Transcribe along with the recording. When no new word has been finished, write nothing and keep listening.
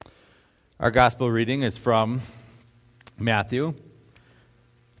Our gospel reading is from Matthew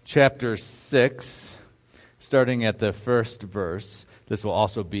chapter 6, starting at the first verse. This will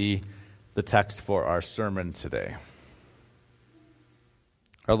also be the text for our sermon today.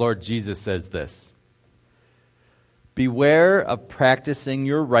 Our Lord Jesus says this: "Beware of practicing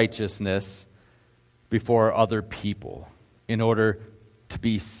your righteousness before other people, in order to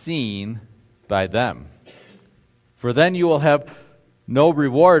be seen by them. For then you will have no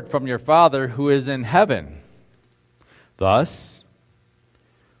reward from your Father who is in heaven. Thus,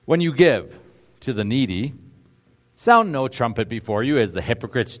 when you give to the needy, sound no trumpet before you, as the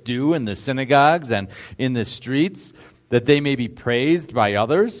hypocrites do in the synagogues and in the streets, that they may be praised by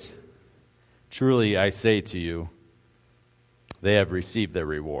others. Truly, I say to you, they have received their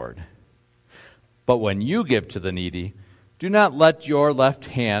reward. But when you give to the needy, do not let your left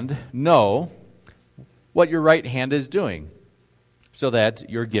hand know what your right hand is doing, so that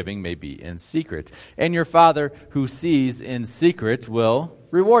your giving may be in secret. And your Father who sees in secret will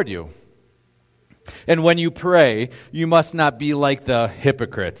reward you. And when you pray, you must not be like the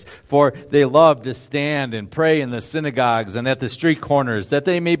hypocrites, for they love to stand and pray in the synagogues and at the street corners, that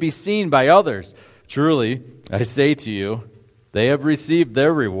they may be seen by others. Truly, I say to you, they have received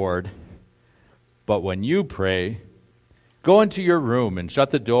their reward. But when you pray, go into your room and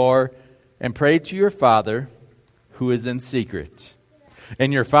shut the door and pray to your Father who is in secret.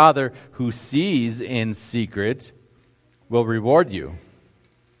 And your Father who sees in secret will reward you.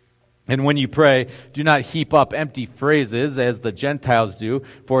 And when you pray, do not heap up empty phrases as the Gentiles do,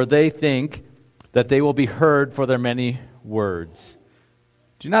 for they think that they will be heard for their many words.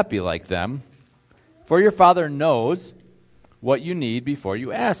 Do not be like them, for your Father knows what you need before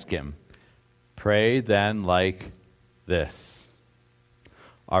you ask Him. Pray then like this: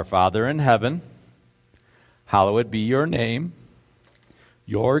 Our Father in heaven, hallowed be your name.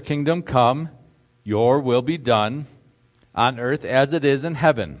 Your kingdom come, your will be done, on earth as it is in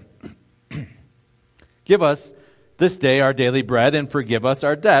heaven. Give us this day our daily bread, and forgive us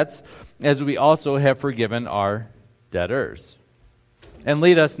our debts, as we also have forgiven our debtors. And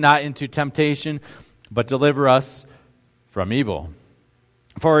lead us not into temptation, but deliver us from evil.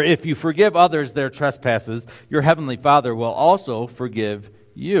 For if you forgive others their trespasses, your heavenly Father will also forgive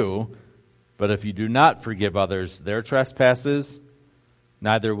you. But if you do not forgive others their trespasses,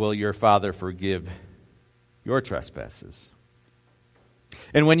 neither will your Father forgive your trespasses.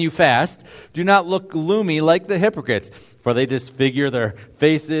 And when you fast, do not look gloomy like the hypocrites, for they disfigure their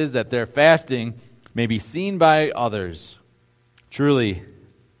faces that their fasting may be seen by others. Truly,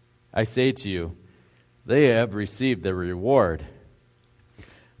 I say to you, they have received their reward.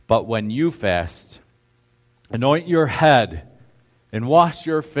 But when you fast, anoint your head and wash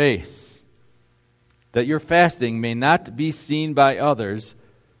your face, that your fasting may not be seen by others,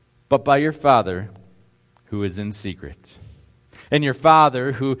 but by your Father who is in secret. And your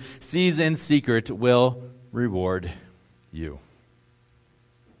Father who sees in secret will reward you."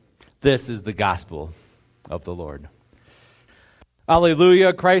 This is the gospel of the Lord.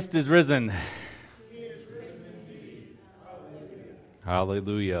 Alleluia, Christ is risen. He is risen indeed. Alleluia.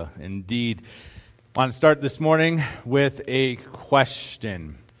 Hallelujah, indeed. I want to start this morning with a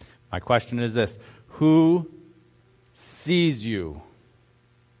question. My question is this: who sees you?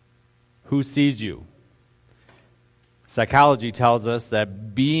 Who sees you? Psychology tells us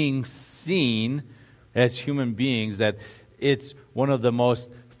that being seen as human beings, that it's one of the most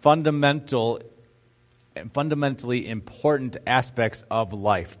fundamental and fundamentally important aspects of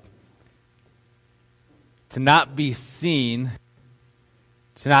life. To not be seen,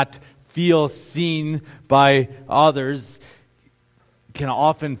 to not feel seen by others, can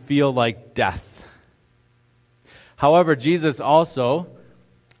often feel like death. However, Jesus also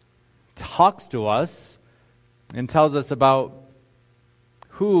talks to us and tells us about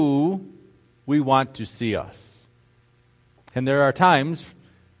who we want to see us. And there are times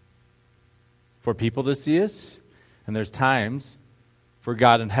for people to see us, and there's times for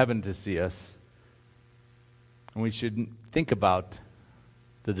God in heaven to see us. And we should think about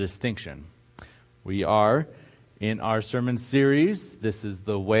the distinction. We are in our sermon series, This is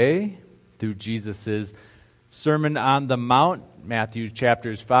the Way, through Jesus' Sermon on the Mount, Matthew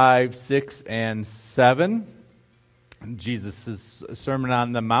chapters 5, 6, and 7. Jesus' Sermon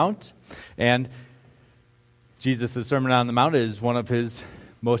on the Mount. And Jesus' Sermon on the Mount is one of his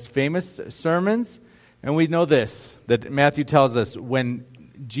most famous sermons. And we know this, that Matthew tells us when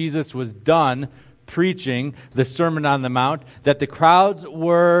Jesus was done preaching the Sermon on the Mount, that the crowds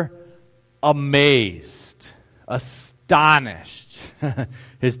were amazed, astonished astonished.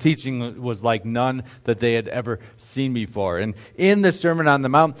 His teaching was like none that they had ever seen before. And in the Sermon on the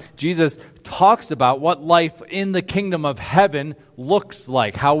Mount, Jesus talks about what life in the kingdom of heaven looks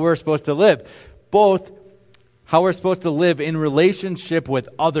like, how we're supposed to live. Both how we're supposed to live in relationship with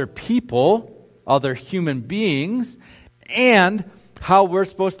other people, other human beings, and how we're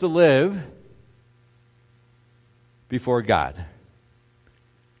supposed to live before God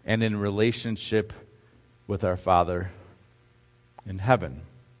and in relationship with our Father in heaven.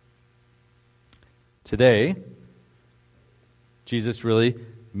 Today, Jesus really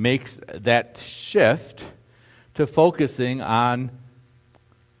makes that shift to focusing on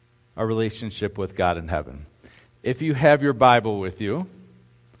our relationship with God in heaven. If you have your Bible with you,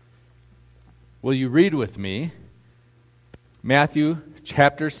 will you read with me Matthew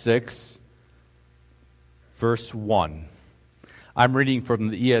chapter 6, verse 1. I'm reading from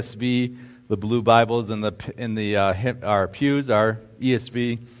the ESV, the blue Bibles in our pews are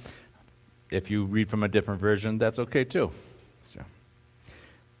ESV. If you read from a different version, that's okay too. So,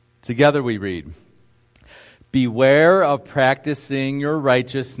 together we read, "Beware of practicing your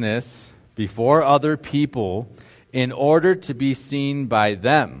righteousness before other people in order to be seen by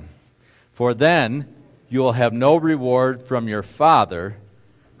them, for then you will have no reward from your Father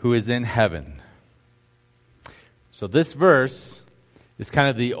who is in heaven." So this verse is kind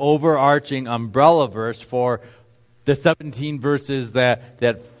of the overarching umbrella verse for the 17 verses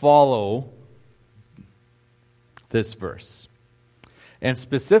that follow this verse. And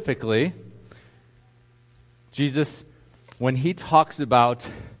specifically, Jesus, when he talks about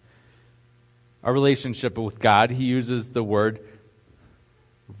our relationship with God, he uses the word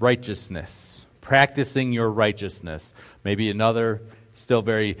righteousness, practicing your righteousness. Maybe another still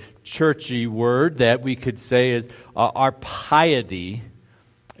very churchy word that we could say is our piety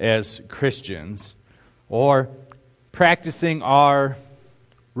as Christians, or practicing our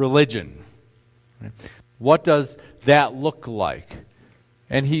religion. What does that look like?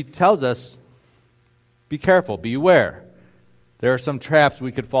 And he tells us, be careful, beware. There are some traps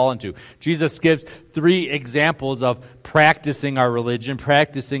we could fall into. Jesus gives 3 examples of practicing our religion,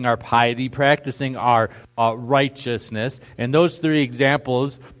 practicing our piety, practicing our righteousness. And those 3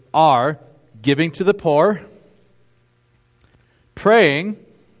 examples are giving to the poor, praying,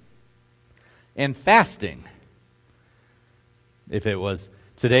 and fasting. If it was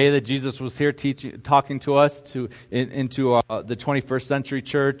today that Jesus was here talking to us into the 21st century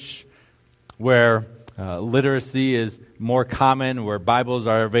church, where literacy is more common, where Bibles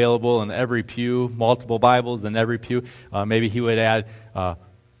are available in every pew, multiple Bibles in every pew, maybe he would add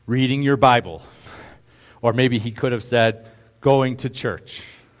reading your Bible. Or maybe he could have said going to church.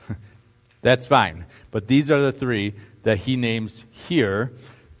 That's fine. But these are the 3 that he names here: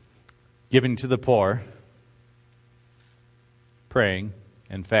 giving to the poor, praying,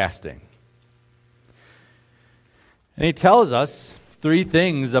 and fasting. And he tells us 3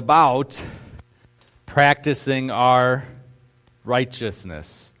 things about practicing our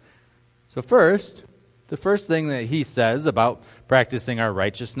righteousness. So first, the first thing that he says about practicing our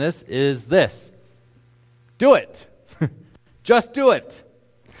righteousness is this: do it. Just do it.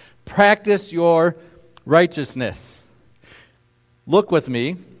 Practice your righteousness. Look with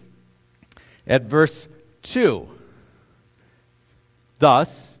me at verse 2.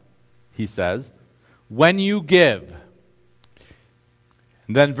 Thus, he says, when you give.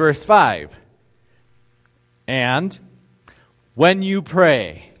 And then verse 5. And when you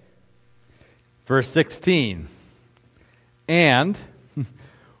pray. Verse 16. And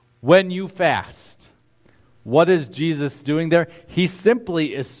when you fast. What is Jesus doing there? He's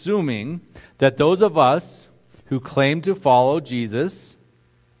simply assuming that those of us who claim to follow Jesus,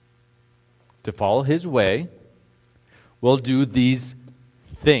 to follow his way, will do these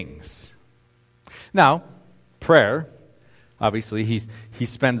things. Now, prayer, obviously he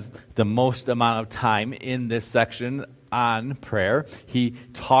spends the most amount of time in this section on prayer. He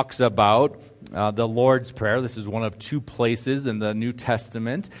talks about the Lord's Prayer. This is one of 2 places in the New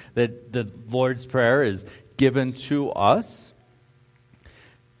Testament that the Lord's Prayer is given to us.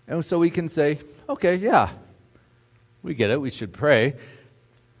 And so we can say, okay, yeah, we get it, we should pray.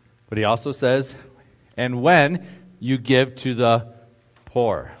 But he also says, and when you give to the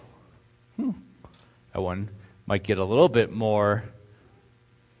poor. That one might get a little bit more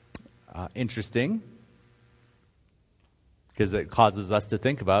interesting, because it causes us to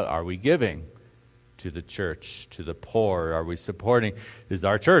think about, are we giving to the church, to the poor? Are we supporting, is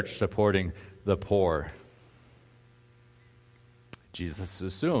our church supporting the poor? Jesus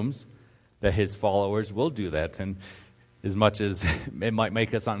assumes that his followers will do that, and as much as it might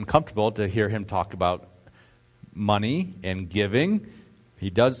make us uncomfortable to hear him talk about money and giving. He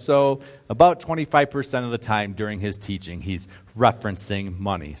does so about 25% of the time during his teaching. He's referencing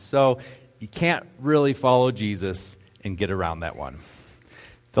money. So you can't really follow Jesus and get around that one.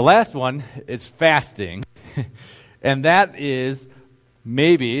 The last one is fasting, and that is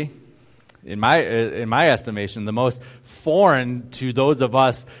maybe, in my estimation, the most foreign to those of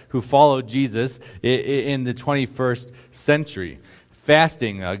us who follow Jesus in the 21st century.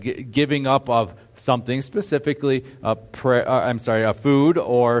 Fasting, giving up of something, specifically a food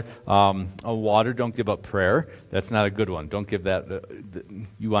or a water. Don't give up prayer. That's not a good one. Don't give that.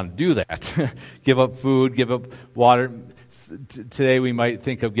 You want to do that. Give up food, give up water. Today we might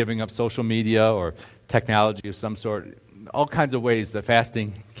think of giving up social media or technology of some sort. All kinds of ways that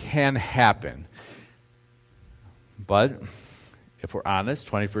fasting can happen. But if we're honest,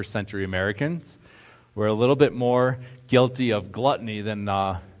 21st century Americans, we're a little bit more guilty of gluttony than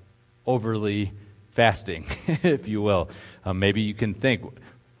overly fasting, if you will. Maybe you can think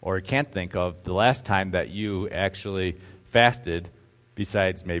or can't think of the last time that you actually fasted,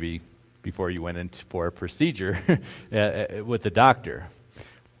 besides maybe before you went in for a procedure with the doctor.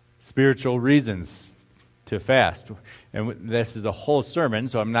 Spiritual reasons to fast. And this is a whole sermon,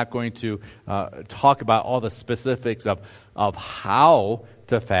 so I'm not going to talk about all the specifics of how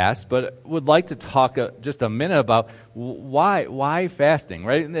to fast, but would like to talk just a minute about why fasting,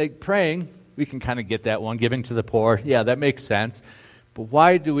 right? And praying, we can kind of get that one. Giving to the poor, yeah, that makes sense. But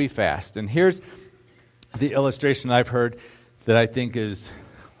why do we fast? And here's the illustration I've heard that I think is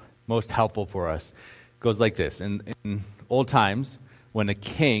most helpful for us. It goes like this. In old times, when a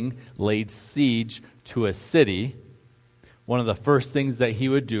king laid siege to a city, one of the first things that he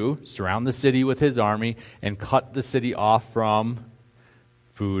would do, surround the city with his army and cut the city off from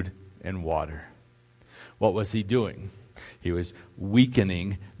food and water. What was he doing? He was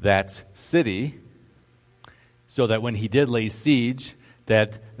weakening that city so that when he did lay siege,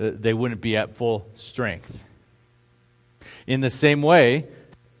 that they wouldn't be at full strength. In the same way,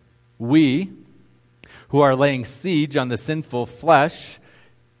 we who are laying siege on the sinful flesh,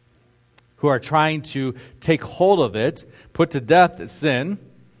 who are trying to take hold of it, put to death sin,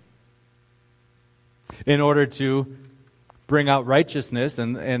 in order to bring out righteousness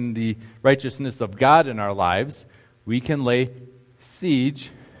and the righteousness of God in our lives, we can lay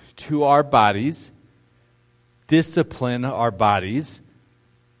siege to our bodies, discipline our bodies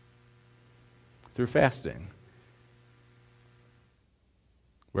through fasting,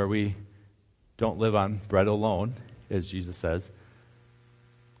 where we don't live on bread alone, as Jesus says,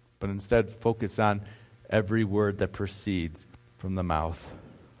 but instead focus on every word that proceeds from the mouth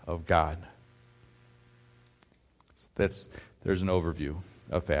of God. There's an overview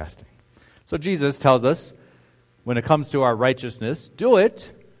of fasting. So Jesus tells us, when it comes to our righteousness, do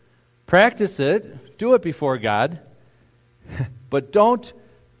it, practice it, do it before God, but don't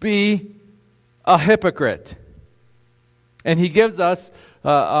be a hypocrite. And he gives us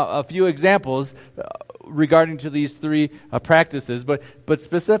a few examples regarding to these three practices, but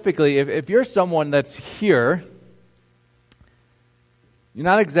specifically, if you're someone that's here, you're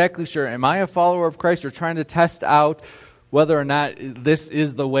not exactly sure, am I a follower of Christ? You're trying to test out whether or not this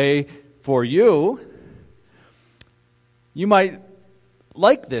is the way for you. You might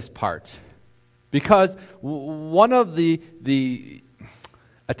like this part, because one of the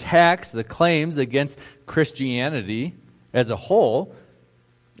attacks, the claims against Christianity as a whole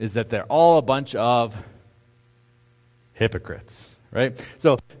is that they're all a bunch of hypocrites, right?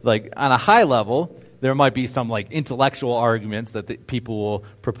 So, like, on a high level, there might be some like intellectual arguments that people will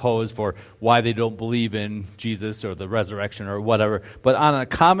propose for why they don't believe in Jesus or the resurrection or whatever. But on a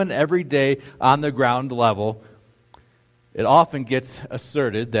common, everyday, on the ground level, it often gets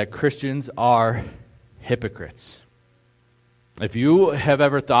asserted that Christians are hypocrites. If you have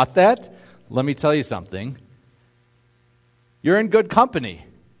ever thought that, let me tell you something. You're in good company.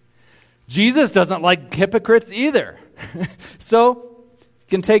 Jesus doesn't like hypocrites either. So,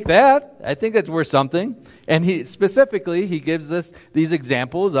 can take that. I think it's worth something. And he gives these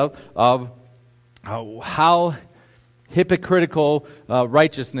examples of how hypocritical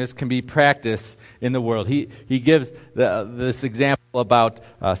righteousness can be practiced in the world. He gives this example about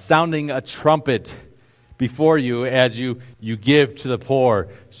sounding a trumpet before you as you give to the poor,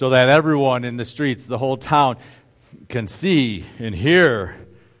 so that everyone in the streets, the whole town, can see and hear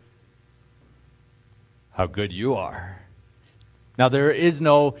how good you are. Now, there is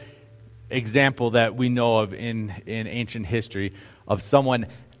no example that we know of in ancient history of someone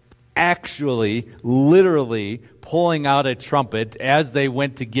actually, literally pulling out a trumpet as they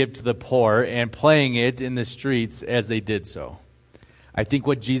went to give to the poor and playing it in the streets as they did so. I think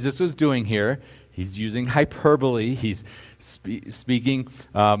what Jesus was doing here he's using hyperbole. He's speaking,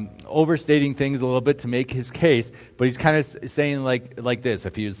 overstating things a little bit to make his case. But he's kind of saying like this.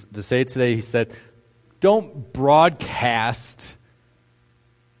 If he was to say it today, he said, don't broadcast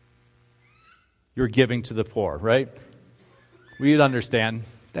your giving to the poor, right? We'd understand.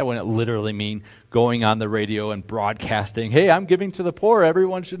 That wouldn't literally mean going on the radio and broadcasting, hey, I'm giving to the poor.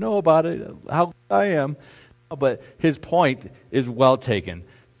 Everyone should know about it, how good I am. But his point is well taken.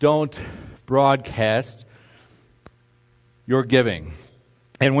 Don't broadcast your giving.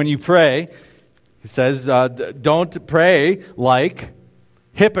 And when you pray, he says, don't pray like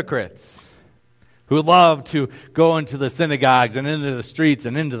hypocrites who love to go into the synagogues and into the streets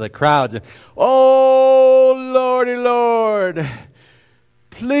and into the crowds. And, oh, Lordy Lord,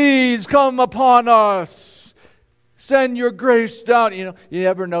 please come upon us. Send your grace down. You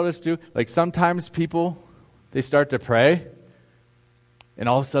ever notice too, like sometimes people, they start to pray, and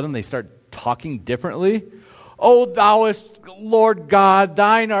all of a sudden they start talking differently. Oh, thouest Lord God,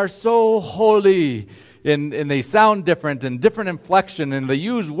 thine are so holy. And they sound different and different inflection, and they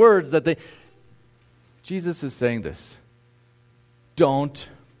use words that they... Jesus is saying this. Don't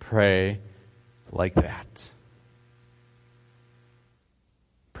pray like that.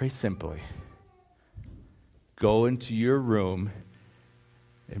 Pray simply. Go into your room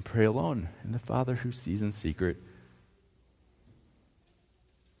and pray alone. And the Father who sees in secret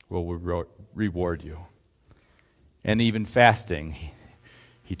will reward you. And even fasting,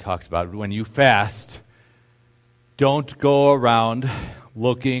 he talks about when you fast, don't go around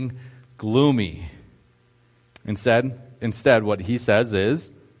looking gloomy. Instead, what he says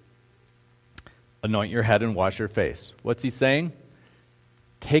is, anoint your head and wash your face. What's he saying?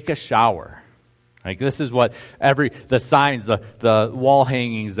 Take a shower. Like this is what the signs, the wall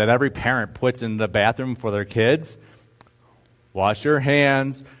hangings that every parent puts in the bathroom for their kids. Wash your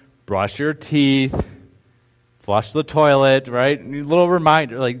hands, brush your teeth, flush the toilet, right? A little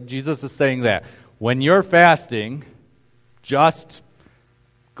reminder, like Jesus is saying that. When you're fasting, just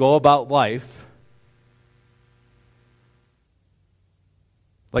go about life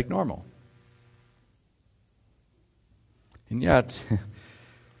like normal. And yet,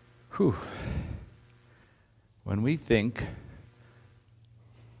 when we think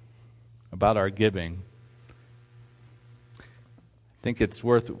about our giving, I think it's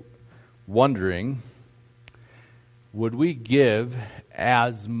worth wondering, would we give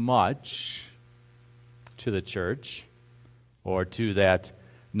as much to the church or to that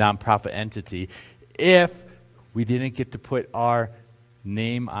nonprofit entity if we didn't get to put our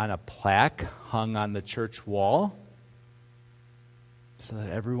name on a plaque hung on the church wall so that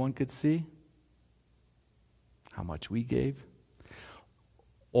everyone could see how much we gave?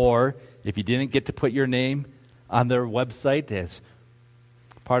 Or if you didn't get to put your name on their website as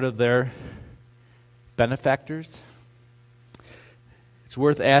part of their benefactors? It's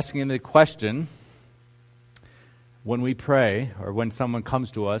worth asking the question when we pray or when someone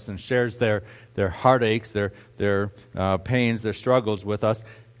comes to us and shares their heartaches, their pains, their struggles with us,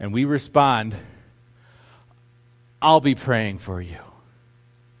 and we respond, I'll be praying for you.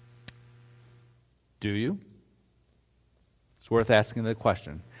 Do you? It's worth asking the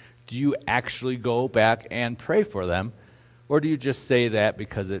question. Do you actually go back and pray for them, or do you just say that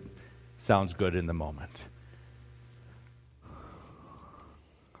because it sounds good in the moment?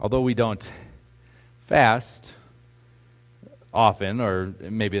 Although we don't fast often, or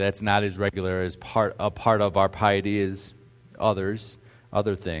maybe that's not as regular as a part of our piety as other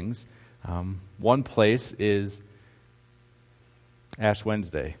things. One place is Ash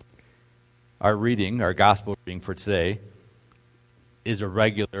Wednesday. Our gospel reading for today is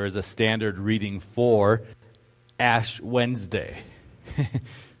a standard reading for Ash Wednesday.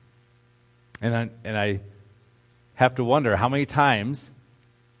 and I have to wonder, how many times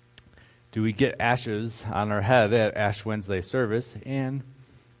do we get ashes on our head at Ash Wednesday service and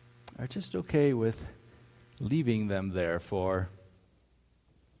are just okay with leaving them there for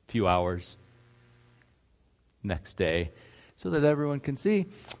a few hours next day so that everyone can see,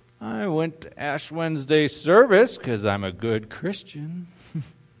 I went to Ash Wednesday service because I'm a good Christian.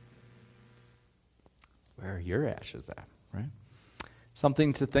 Where are your ashes at, right?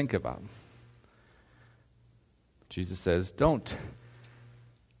 Something to think about. Jesus says, don't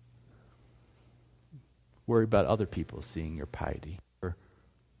worry about other people seeing your piety or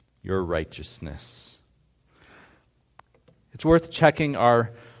your righteousness. It's worth checking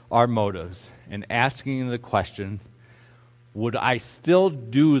our motives and asking the question, would I still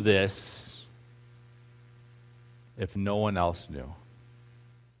do this if no one else knew?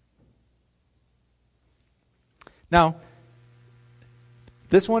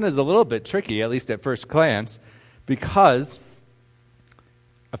 This one is a little bit tricky, at least at first glance, because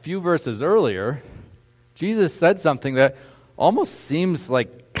a few verses earlier, Jesus said something that almost seems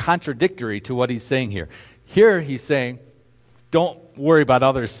like contradictory to what he's saying here. Here he's saying, don't worry about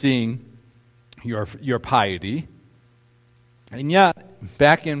others seeing your piety. And yet,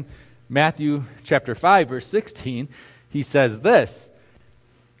 back in Matthew chapter 5, verse 16, he says this,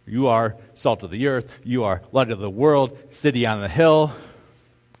 you are salt of the earth, you are light of the world, city on the hill,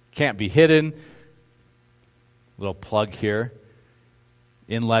 can't be hidden. Little plug here.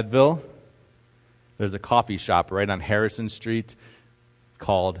 In Leadville, there's a coffee shop right on Harrison Street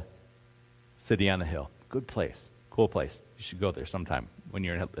called City on the Hill. Good place, cool place. You should go there sometime when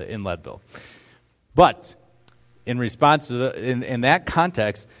you're in Leadville. But in response to in that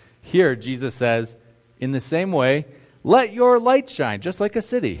context, here Jesus says, in the same way, let your light shine, just like a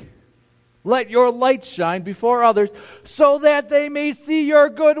city. Let your light shine before others so that they may see your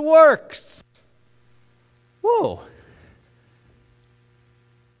good works. Whoa.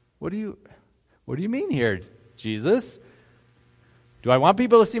 What do you mean here, Jesus? Do I want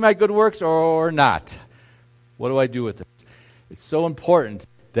people to see my good works or not? What do I do with this? It's so important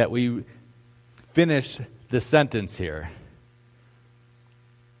that we finish the sentence here.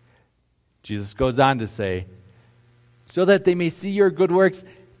 Jesus goes on to say, so that they may see your good works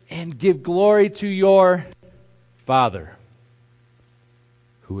and give glory to your Father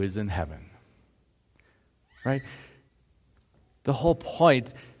who is in heaven. Right? The whole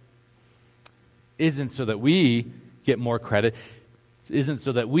point isn't so that we get more credit, isn't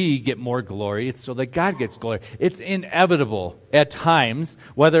so that we get more glory, it's so that God gets glory. It's inevitable at times,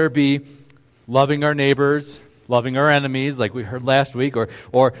 whether it be loving our neighbors, loving our enemies, like we heard last week,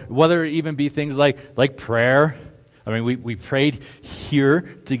 or whether it even be things like prayer. I mean, we prayed here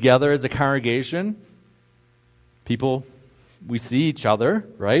together as a congregation. People, we see each other,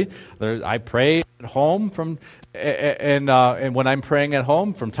 right? I pray at home and when I'm praying at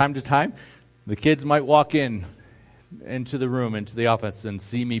home from time to time, the kids might walk into the room, into the office, and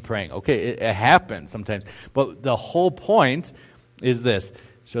see me praying. Okay, it happens sometimes. But the whole point is this,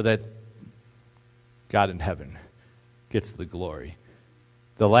 so that God in heaven gets the glory.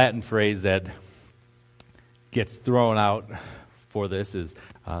 The Latin phrase that gets thrown out for this is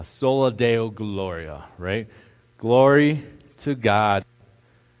sola Deo Gloria, right? Glory to God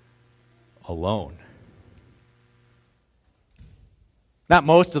alone. Not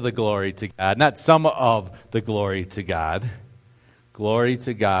most of the glory to God, not some of the glory to God. Glory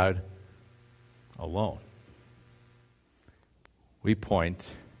to God alone. We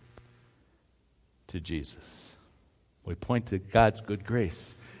point to Jesus. We point to God's good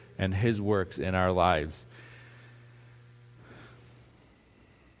grace and His works in our lives.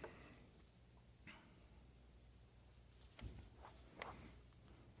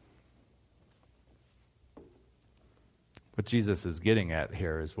 What Jesus is getting at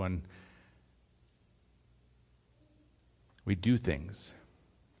here is when we do things,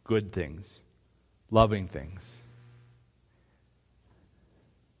 good things, loving things,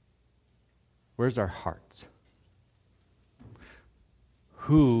 where's our heart?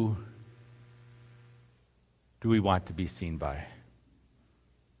 Who do we want to be seen by?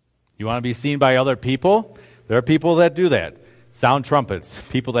 You want to be seen by other people? There are people that do that. Sound trumpets,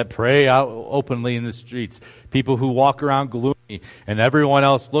 people that pray out openly in the streets, people who walk around gloomy, and everyone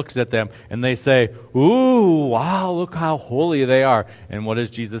else looks at them and they say, ooh, wow, look how holy they are. And what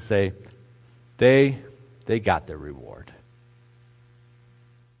does Jesus say? They got their reward.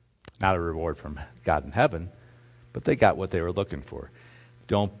 Not a reward from God in heaven, but they got what they were looking for.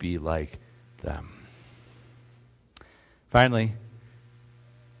 Don't be like them. Finally,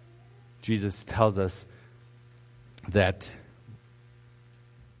 Jesus tells us that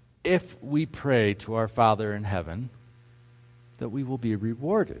if we pray to our Father in heaven, that we will be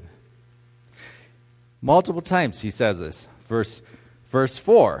rewarded. Multiple times he says this. Verse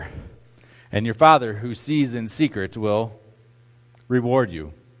 4, and your Father who sees in secret will reward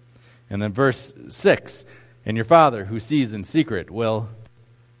you. And then verse 6, and your Father who sees in secret will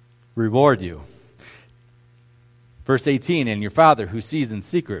reward you. Verse 18, and your Father who sees in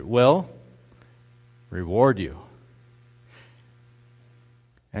secret will reward you.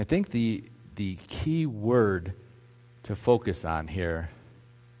 And I think the key word to focus on here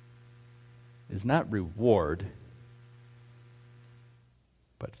is not reward,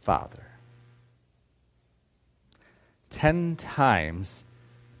 but Father. 10 times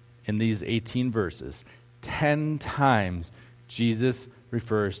in these 18 verses, 10 times Jesus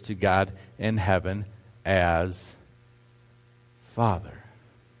refers to God in heaven as Father.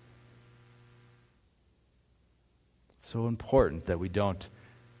 It's so important that we don't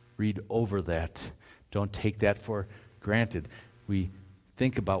read over that. Don't take that for granted. We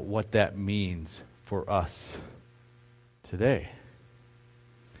think about what that means for us today.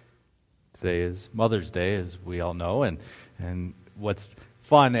 Today is Mother's Day, as we all know, and what's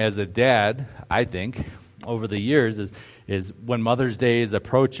fun as a dad, I think, over the years is when Mother's Day is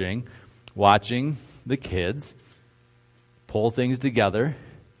approaching, watching the kids pull things together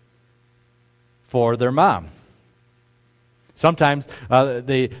for their mom. Sometimes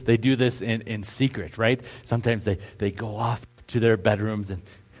they do this in secret, right? Sometimes they go off to their bedrooms and,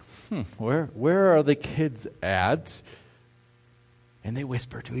 where are the kids at? And they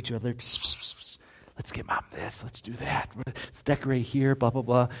whisper to each other, psst, psst, psst, let's get mom this, let's do that, let's decorate here, blah, blah,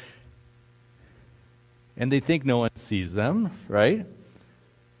 blah. And they think no one sees them, right?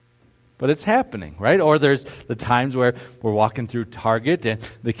 But it's happening, right? Or there's the times where we're walking through Target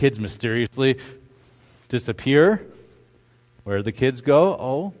and the kids mysteriously disappear. Where do the kids go?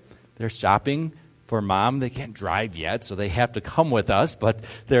 Oh, they're shopping for mom. They can't drive yet, so they have to come with us, but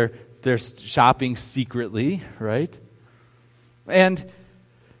they're shopping secretly, right? And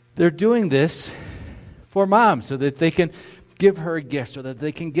they're doing this for mom so that they can give her a gift, so that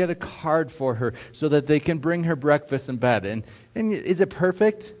they can get a card for her, so that they can bring her breakfast in bed. And is it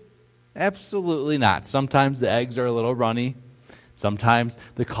perfect? Absolutely not. Sometimes the eggs are a little runny. Sometimes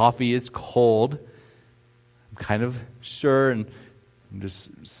the coffee is cold. I'm kind of sure, and I'm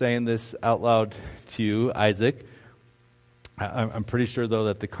just saying this out loud to you, Isaac. I'm pretty sure, though,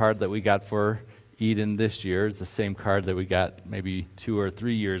 that the card that we got for Eden this year is the same card that we got maybe 2 or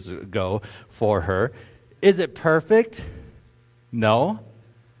 3 years ago for her. Is it perfect? No.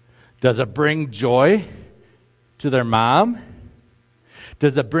 Does it bring joy to their mom?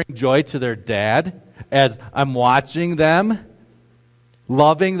 Does it bring joy to their dad as I'm watching them,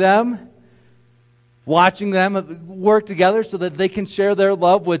 loving them, watching them work together so that they can share their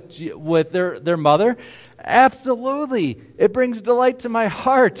love with their mother? Absolutely. It brings delight to my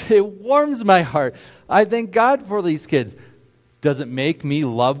heart. It warms my heart. I thank God for these kids. Does it make me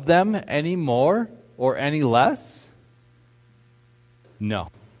love them any more or any less? No.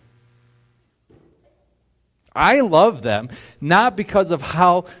 I love them not because of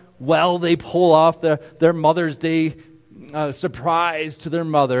how well they pull off their Mother's Day surprise to their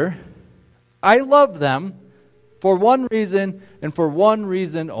mother. I love them for one reason and for one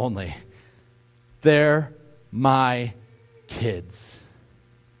reason only. They're my kids.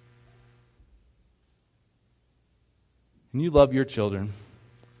 And you love your children,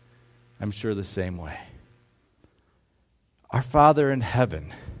 I'm sure, the same way. Our Father in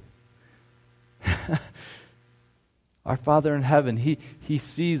heaven, our Father in heaven, He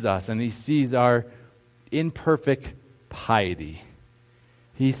sees us and He sees our imperfect piety.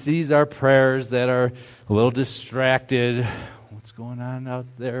 He sees our prayers that are a little distracted. What's going on out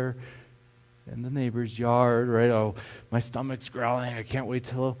there in the neighbor's yard, right? Oh, my stomach's growling. I can't wait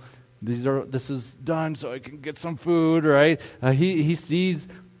till this is done so I can get some food, right? He sees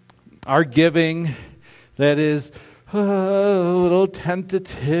our giving that is a little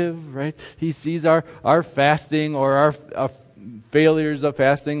tentative, right? He sees our fasting or our failures of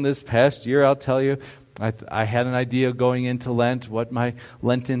fasting this past year. I'll tell you, I had an idea going into Lent what my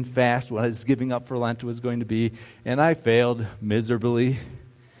Lenten fast, what I was giving up for Lent was going to be, and I failed miserably.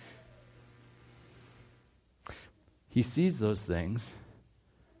 He sees those things,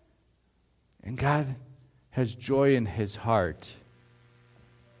 and God has joy in His heart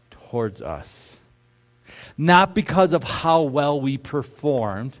towards us. Not because of how well we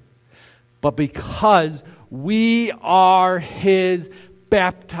performed, but because we are His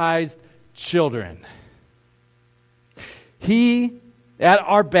baptized children. He, at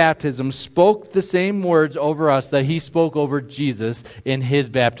our baptism, spoke the same words over us that He spoke over Jesus in His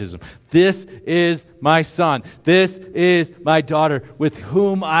baptism. This is my son. This is my daughter with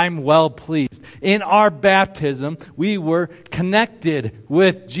whom I'm well pleased. In our baptism, we were connected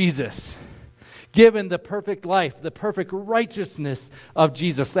with Jesus. Given the perfect life, the perfect righteousness of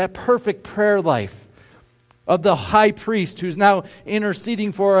Jesus, that perfect prayer life of the high priest who's now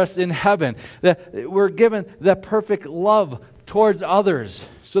interceding for us in heaven, that we're given the perfect love towards others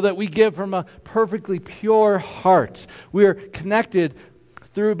so that we give from a perfectly pure heart. We are connected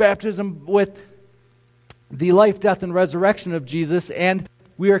through baptism with the life, death, and resurrection of Jesus, and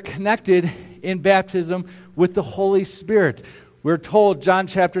we are connected in baptism with the Holy Spirit. We're told, John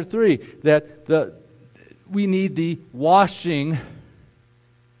chapter 3, that we need the washing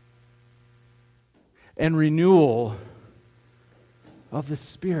and renewal of the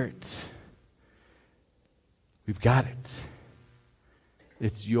Spirit. We've got it.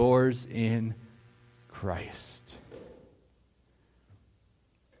 It's yours in Christ.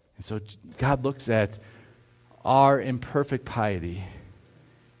 And so God looks at our imperfect piety,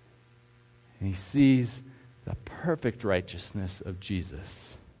 and he sees the perfect righteousness of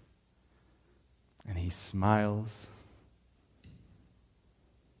Jesus. And he smiles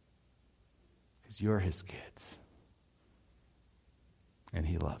because you're his kids. And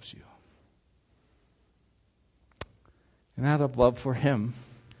he loves you. And out of love for him,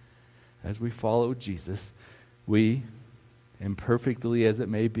 as we follow Jesus, we, imperfectly as it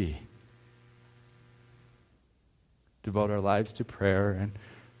may be, devote our lives to prayer and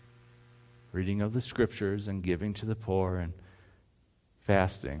reading of the scriptures and giving to the poor and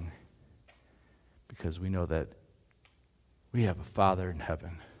fasting, because we know that we have a Father in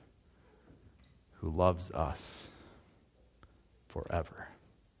heaven who loves us forever.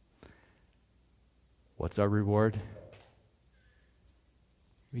 What's our reward?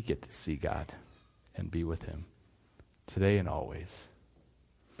 We get to see God and be with him today and always.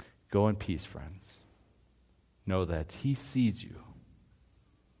 Go in peace, friends. Know that he sees you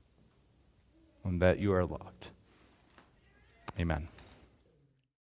and that you are loved. Amen.